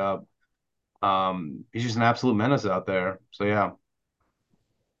back it up. He's just an absolute menace out there. So yeah,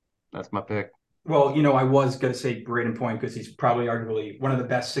 that's my pick. Well, I was going to say Braden Point because he's probably arguably one of the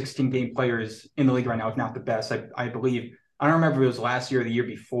best 16 game players in the league right now, if not the best. I believe. I don't remember if it was last year or the year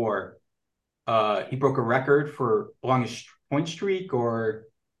before. He broke a record for longest point streak, or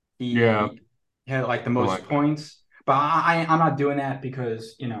Yeah, he had like the something most like that. points. But I'm not doing that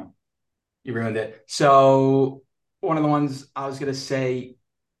because you ruined it. So one of the ones I was gonna say,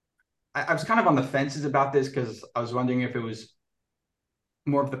 I was kind of on the fences about this because I was wondering if it was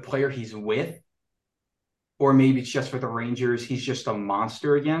more of the player he's with, or maybe it's just for the Rangers. He's just a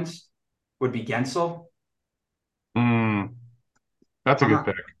monster against. Would be Gensel. Mm, that's a I'm good not.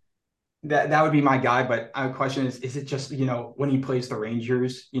 pick. That would be my guy, but my question is it just when he plays the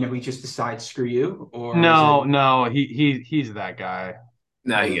Rangers, he just decides screw you, or is No, it no, he's that guy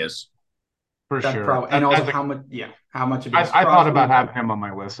No, he is. for that sure. probably, and also That's a, how much against I thought about Crosby? having him on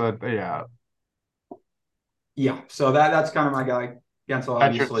my list. So yeah, Yeah, so that's kind of my guy. Gensel,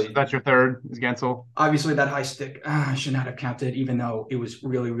 that's your obviously, that's your third is Gensel. obviously that high stick should not have counted, even though it was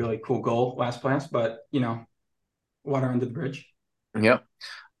really really cool goal last pass, but water under the bridge. Yep.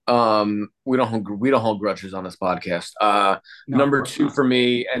 We don't hold grudges on this podcast. No, of Number course two not. for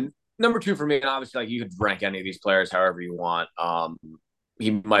me, and obviously, like you could rank any of these players however you want. He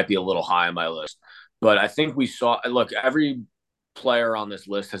might be a little high on my list, but I think we saw. Look, every player on this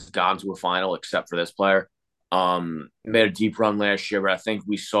list has gone to a final except for this player. Made a deep run last year, but I think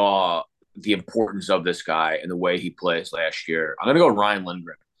we saw the importance of this guy and the way he plays last year. I'm gonna go Ryan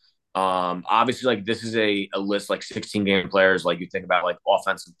Lindgren. Obviously, like this is a list like 16 game players. Like you think about like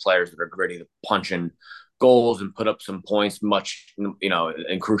offensive players that are gritty to punch in goals and put up some points, much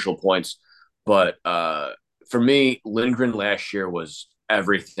in crucial points. But for me, Lindgren last year was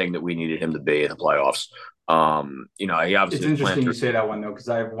everything that we needed him to be in the playoffs. He It's obviously was playing interesting you through. say that one though, because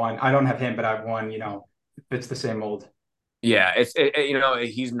I have one. I don't have him, but I have one. Fits the same mold. Yeah,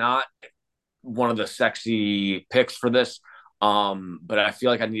 he's not one of the sexy picks for this. But I feel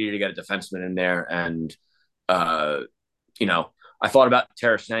like I needed to get a defenseman in there, and uh, I thought about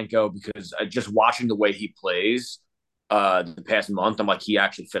Tarasenko because just watching the way he plays the past month, I'm like he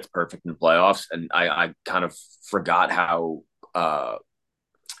actually fits perfect in the playoffs, and I kind of forgot how kind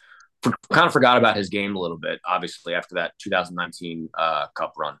of forgot about his game a little bit, obviously after that 2019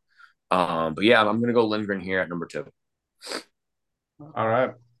 Cup run. But yeah, I'm gonna go Lindgren here at number two. All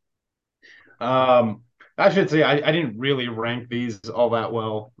right. I should say I didn't really rank these all that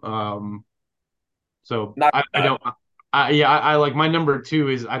well. So Not I don't. I like my number two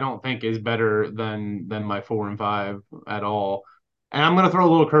is I don't think is better than my four and five at all. And I'm going to throw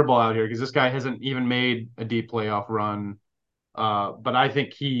a little curveball out here because this guy hasn't even made a deep playoff run. But I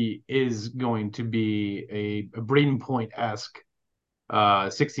think he is going to be a Breeden Point esque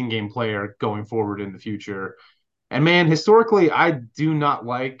 16 game player going forward in the future. And man, historically, I did not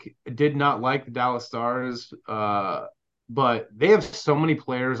like the Dallas Stars, but they have so many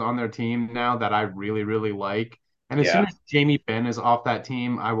players on their team now that I really, really like. And as soon Yeah. as Jamie Benn is off that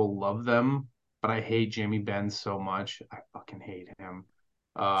team, I will love them. But I hate Jamie Benn so much. I fucking hate him.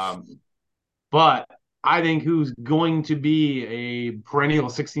 Um, but I think who's going to be a perennial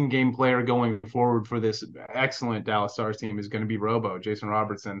 16 game player going forward for this excellent Dallas Stars team is going to be Robo, Jason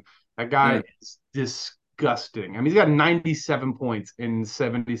Robertson. That guy Mm. is disgusting. I mean, he's got 97 points in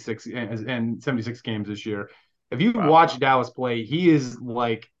 76 games this year. If you Wow. watch Dallas play, he is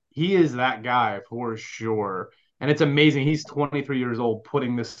that guy for sure. And it's amazing. He's 23 years old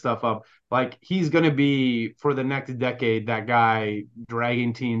putting this stuff up. Like he's going to be for the next decade that guy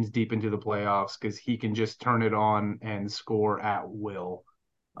dragging teams deep into the playoffs because he can just turn it on and score at will.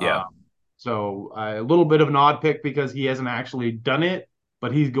 Yeah. So a little bit of an odd pick because he hasn't actually done it,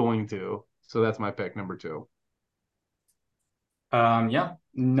 but he's going to. So that's my pick number two. Yeah.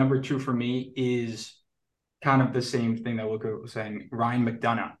 Number two for me is kind of the same thing that Luca was saying. Ryan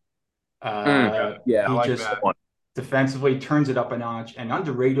McDonough. Mm. Yeah. I He like just that. defensively turns it up a notch and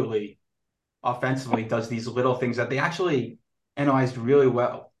underratedly offensively does these little things that they actually analyzed really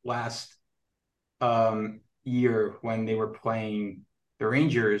well last year when they were playing the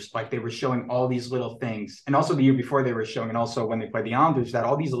Rangers. Like they were showing all these little things, and also the year before they were showing, and also when they played the Islanders, that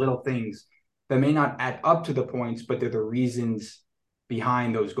all these little things that may not add up to the points, but they're the reasons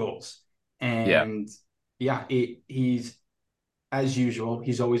behind those goals. Yeah. And yeah, he's as usual,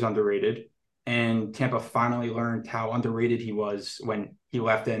 he's always underrated. And Tampa finally learned how underrated he was when he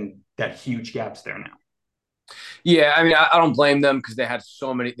left in that huge gaps there now. Yeah, I mean, I don't blame them because they had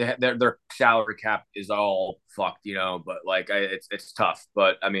so many. Their salary cap is all fucked, But like, it's tough.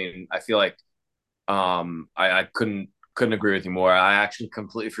 But I mean, I feel like I couldn't agree with you more. I actually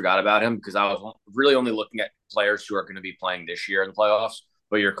completely forgot about him because I was really only looking at players who are going to be playing this year in the playoffs.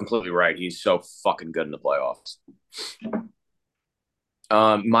 But you're completely right. He's so fucking good in the playoffs.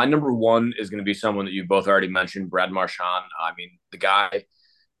 My number one is going to be someone that you both already mentioned, Brad Marchand. I mean, the guy,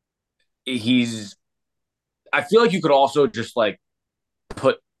 he's. I feel like you could also just like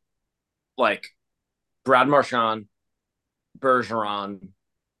put like Brad Marchand, Bergeron,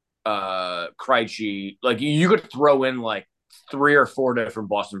 Krejci. Like you could throw in like three or four different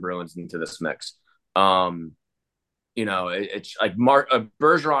Boston Bruins into this mix. Um, it's like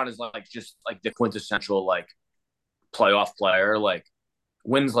Bergeron is like just like the quintessential like playoff player. Like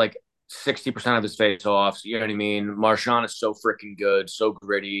wins like 60% of his face-offs. You know what I mean? Marchand is so freaking good, so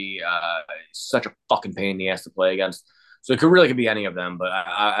gritty. Such a fucking pain he has to play against. So it could be any of them. But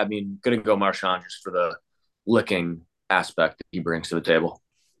I mean, gonna go Marchand just for the licking aspect that he brings to the table.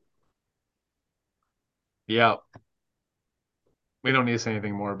 Yeah. We don't need to say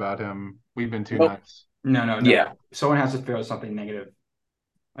anything more about him. We've been too Nope. nice. No, no, Yeah. no. Someone has to throw something negative.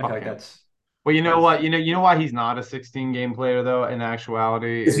 I feel Fuck like him. that's Well, you know that's what? You know why he's not a 16 game player though. In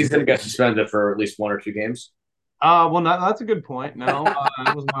actuality, Because is he's going to get suspended for at least one or two games. well, that's a good point. No,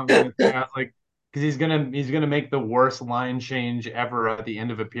 that was what I was gonna say. I was like, because he's gonna make the worst line change ever at the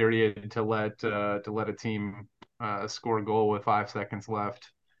end of a period to let a team score a goal with 5 seconds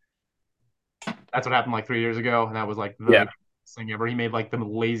left. That's what happened like 3 years ago, and that was like Yeah. the thing ever. He made like the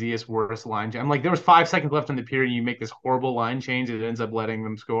laziest, worst line change. I'm like, there was 5 seconds left in the period, and you make this horrible line change. It ends up letting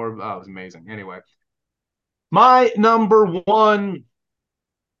them score. Oh, it was amazing. Anyway, my number one,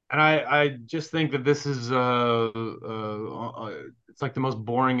 and I just think that this is it's like the most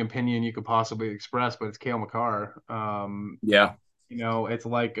boring opinion you could possibly express, but it's Cale Makar. Yeah. It's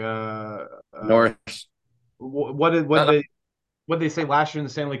like Norris. what did Uh, what they say last year in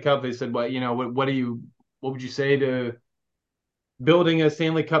the Stanley Cup? They said, what would you say to building a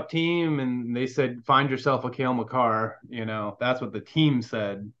Stanley Cup team? And they said, find yourself a Cale Makar. That's what the team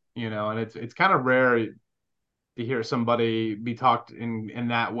said. And it's kind of rare to hear somebody be talked in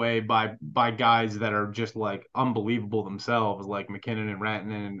that way by guys that are just like unbelievable themselves, like McKinnon and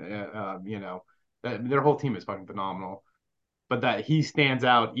Rantanen, and their whole team is fucking phenomenal. But that he stands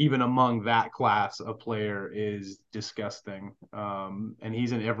out even among that class of player is disgusting. And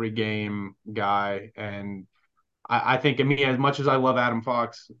he's an every game guy, and I think, I mean, as much as I love Adam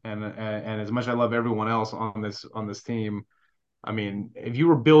Fox and as much as I love everyone else on this team, I mean, if you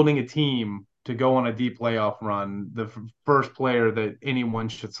were building a team to go on a deep playoff run, the first player that anyone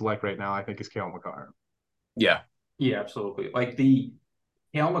should select right now, I think, is Cale Makar. yeah. yeah, absolutely. Like the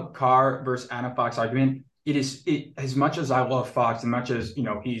Hale McCarr versus Anna Fox argument as much as I love Fox, as much as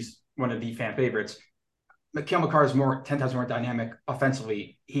he's one of the fan favorites. Cale Makar is 10 times more dynamic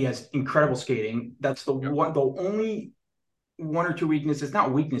offensively. He has incredible skating. That's the only one or two weaknesses,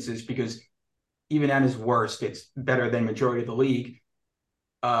 not weaknesses, because even at his worst, it's better than majority of the league.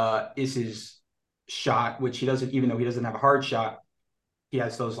 Is his shot, which he doesn't, even though he doesn't have a hard shot, he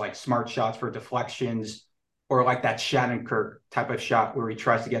has those like smart shots for deflections, or like that Shattenkirk type of shot where he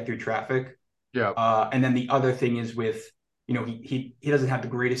tries to get through traffic. Yeah. And then the other thing is with, he doesn't have the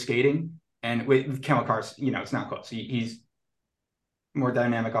greatest skating, and with Cale Makar, it's not close. He's more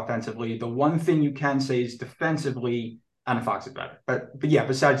dynamic offensively. The one thing you can say is defensively, Anna Fox is better. But yeah,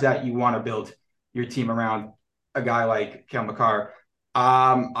 besides that, you want to build your team around a guy like Cale Makar.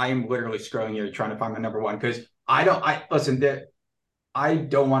 I am literally scrolling here trying to find my number one, because I don't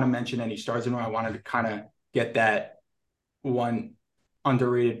want to mention any stars in. I wanted to kind of get that one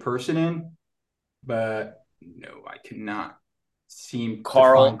underrated person in, but no, I cannot seem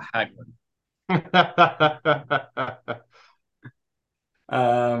Carl to Hagelin.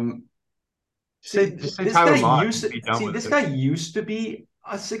 find. Just say Tyler Mott. This guy used to be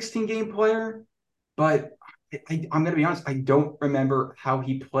a 16 game player, but I'm going to be honest, I don't remember how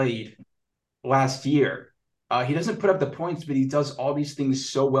he played last year. He doesn't put up the points, but he does all these things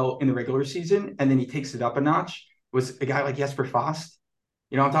so well in the regular season, and then he takes it up a notch. Was a guy like Jesper Fast?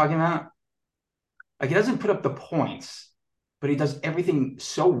 You know what I'm talking about? Like, he doesn't put up the points, but he does everything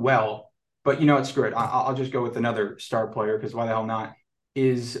so well. But screw it. I'll just go with another star player, because why the hell not?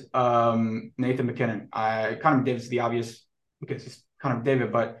 Is Nathan MacKinnon. Connor McDavid's the obvious, because he's Connor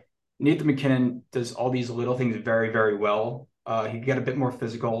McDavid, but Nathan MacKinnon does all these little things very, very well. He can get a bit more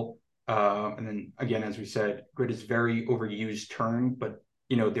physical. And then again, as we said, grit is very overused term, but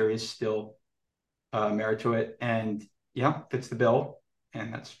there is still merit to it, and yeah, fits the bill.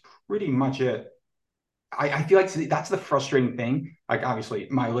 And that's pretty much it. I feel like that's the frustrating thing. Like, obviously,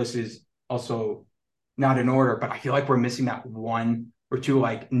 my list is also not in order, but I feel like we're missing that one or two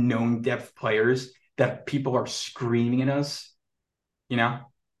like known depth players that people are screaming at us. You know?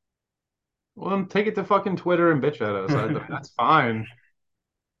 Well, then take it to fucking Twitter and bitch at us. That's fine.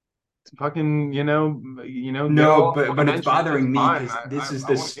 It's fucking, get No, all but it's mentions. It's bothering me, fine. because this is I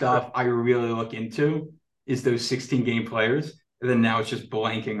the want to hear it. stuff I really look into, is those 16 game players. And then now it's just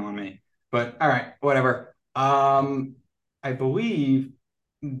blanking on me. But all right, whatever. I believe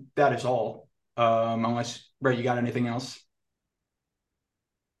that is all. Unless, Brett, you got anything else?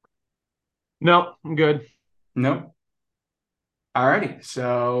 No, I'm good. No. All righty.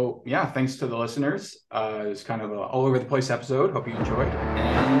 So yeah, thanks to the listeners. It's kind of a all over the place episode. Hope you enjoyed.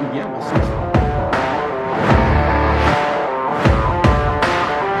 And yeah, we'll see you soon.